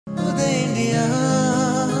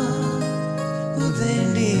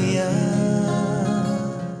India.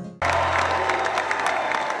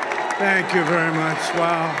 Thank you very much.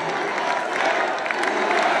 Wow.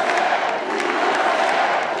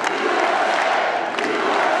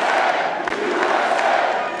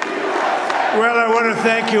 Well, I want to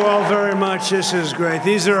thank you all very much. This is great.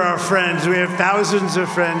 These are our friends. We have thousands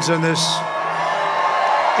of friends on this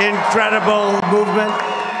incredible movement.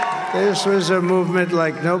 This was a movement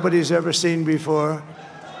like nobody's ever seen before.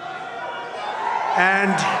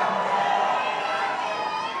 And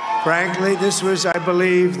frankly, this was, I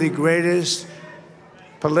believe, the greatest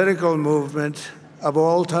political movement of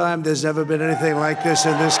all time. There's never been anything like this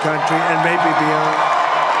in this country, and maybe beyond.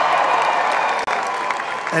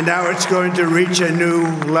 And now it's going to reach a new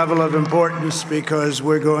level of importance because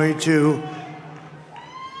we're going to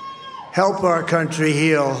help our country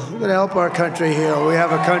heal. We're going to help our country heal. We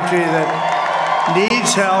have a country that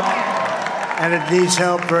needs help, and it needs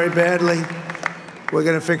help very badly. We're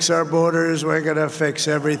going to fix our borders. We're going to fix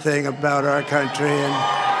everything about our country. And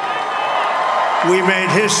we made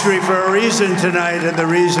history for a reason tonight, and the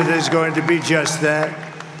reason is going to be just that.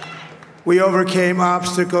 We overcame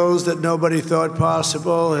obstacles that nobody thought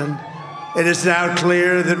possible, and it is now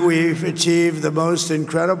clear that we've achieved the most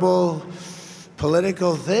incredible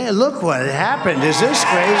political thing. Look what happened. Is this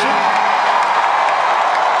crazy?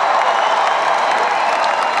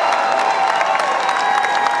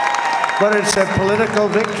 But it's a political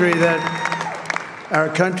victory that our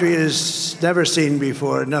country has never seen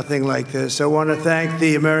before, nothing like this. I want to thank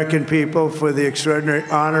the American people for the extraordinary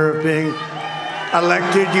honor of being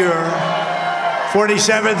elected your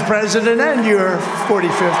 47th president and your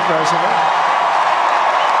 45th president.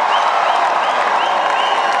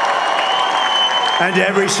 And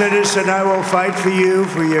every citizen, I will fight for you,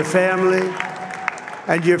 for your family,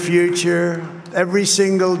 and your future. Every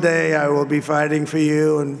single day, I will be fighting for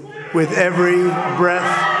you, and with every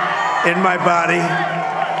breath in my body,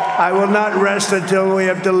 I will not rest until we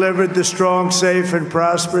have delivered the strong, safe, and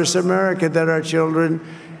prosperous America that our children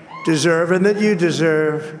deserve and that you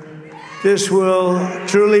deserve. This will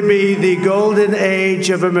truly be the golden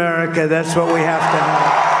age of America. That's what we have to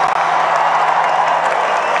have.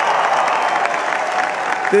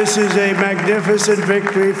 This is a magnificent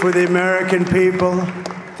victory for the American people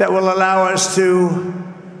that will allow us to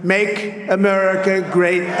make America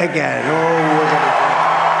great again.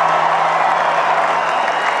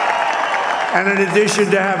 And in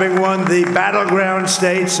addition to having won the battleground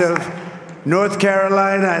states of North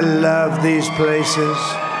Carolina, I love these places,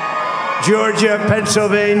 Georgia,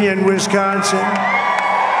 Pennsylvania, and Wisconsin,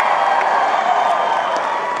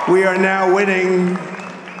 we are now winning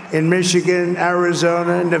in Michigan,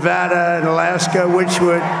 Arizona, Nevada, and Alaska, which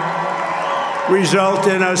would result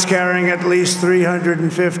in us carrying at least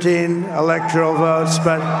 315 electoral votes.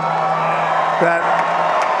 But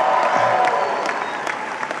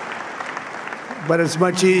it's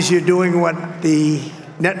much easier doing what the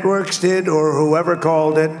networks did or whoever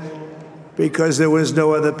called it, because there was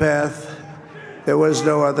no other path. There was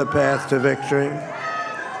no other path to victory.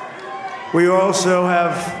 We also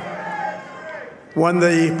have won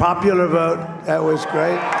the popular vote. That was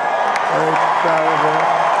great. Very proud of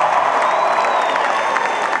that.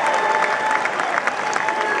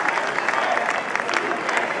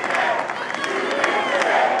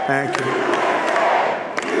 Thank you.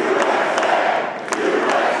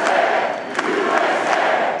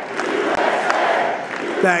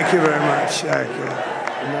 Thank you very much. Thank you.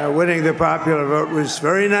 And, winning the popular vote was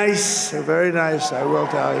very nice, I will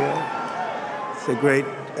tell you. It's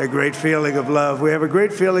a great feeling of love. We have a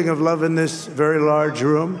great feeling of love in this very large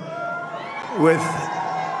room with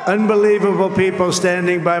unbelievable people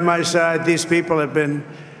standing by my side. These people have been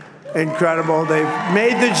incredible. They've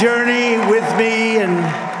made the journey with me, and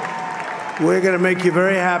we're going to make you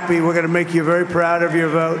very happy. We're going to make you very proud of your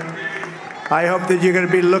vote. I hope that you're going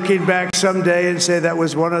to be looking back someday and say that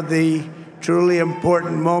was one of the truly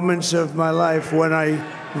important moments of my life when I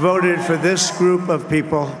voted for this group of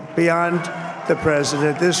people beyond the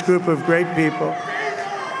president, this group of great people.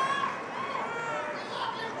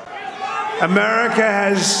 America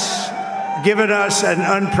has given us an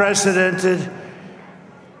unprecedented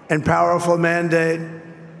and powerful mandate.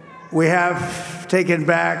 We have taken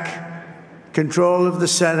back control of the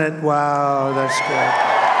Senate. Wow, that's good.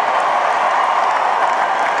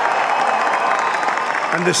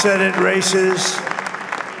 And the Senate races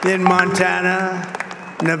in Montana,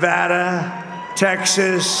 Nevada,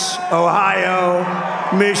 Texas, Ohio,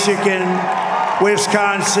 Michigan,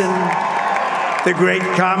 Wisconsin, the great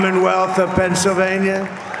Commonwealth of Pennsylvania,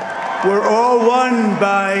 were all won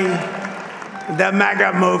by the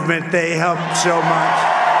MAGA movement. They helped so much.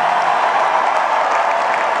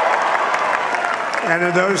 And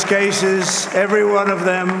in those cases, every one of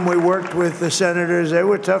them, we worked with the senators. They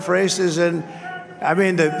were tough races. And I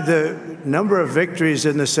mean, the number of victories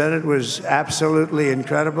in the Senate was absolutely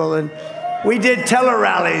incredible. And we did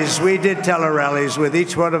tele-rallies. We did tele-rallies with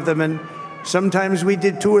each one of them. And sometimes we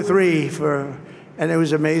did 2 or 3 and it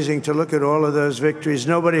was amazing to look at all of those victories.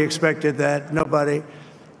 Nobody expected that, nobody.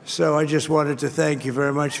 So I just wanted to thank you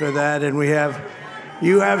very much for that. And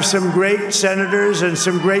you have some great senators and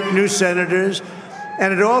some great new senators.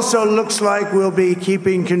 And it also looks like we'll be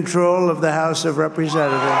keeping control of the House of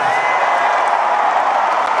Representatives.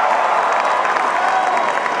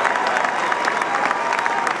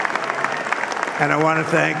 And I want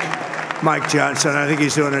to thank Mike Johnson. I think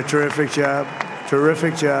he's doing a terrific job,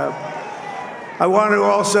 terrific job. I want to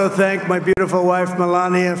also thank my beautiful wife,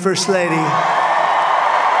 Melania, First Lady.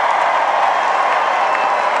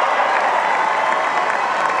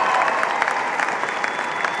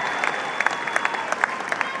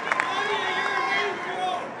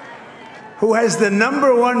 Who has the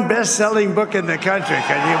 #1 best-selling book in the country.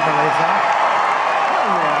 Can you believe that?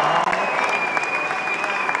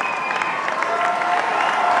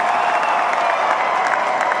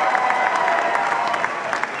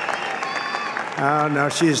 Oh, no,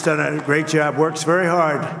 she's done a great job, works very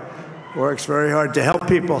hard to help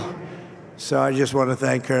people. So I just want to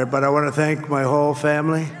thank her. But I want to thank my whole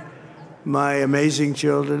family, my amazing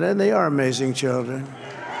children, and they are amazing children.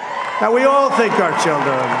 Now, we all think our children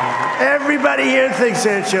are amazing. Everybody here thinks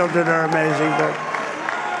their children are amazing, but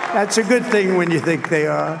that's a good thing when you think they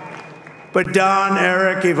are. But Don,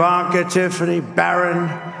 Eric, Ivanka, Tiffany, Barron,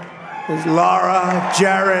 Laura,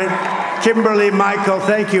 Jared, Kimberly, Michael,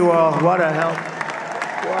 thank you all. What a help.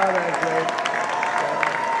 What a great help.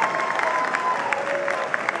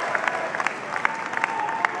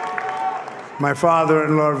 My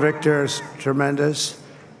father-in-law, Victor, is tremendous,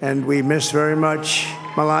 and we miss very much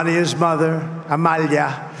Melania's mother,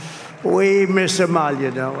 Amalia. We miss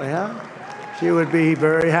Amalia, don't we, huh? She would be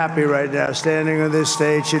very happy right now, standing on this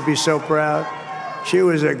stage. She'd be so proud. She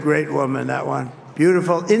was a great woman, that one.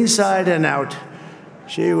 Beautiful inside and out.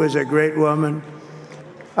 She was a great woman.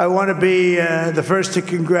 I want to be the first to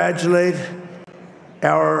congratulate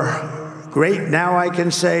our great, now I can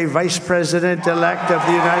say, Vice President-elect of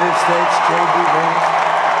the United States, J.D. Vance.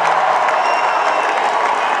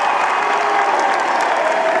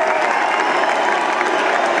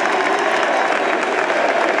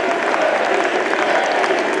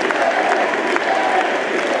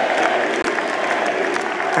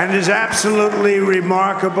 And his absolutely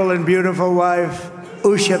remarkable and beautiful wife,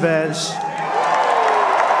 Usha Vance.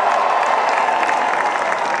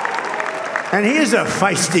 And he is a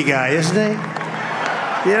feisty guy, isn't he?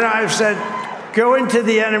 You know, I've said, go into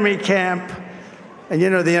the enemy camp. And you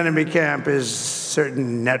know, the enemy camp is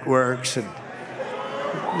certain networks. And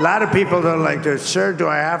a lot of people don't like to, sir, do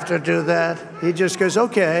I have to do that? He just goes,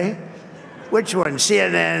 okay. Which one?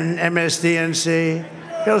 CNN, MSDNC?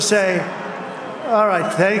 He'll say, all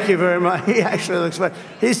right, thank you very much. He actually looks fun.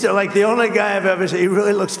 He's like the only guy I've ever seen. He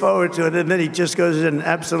really looks forward to it, and then he just goes in and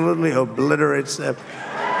absolutely obliterates them.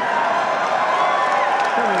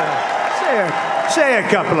 Say a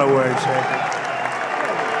couple of words.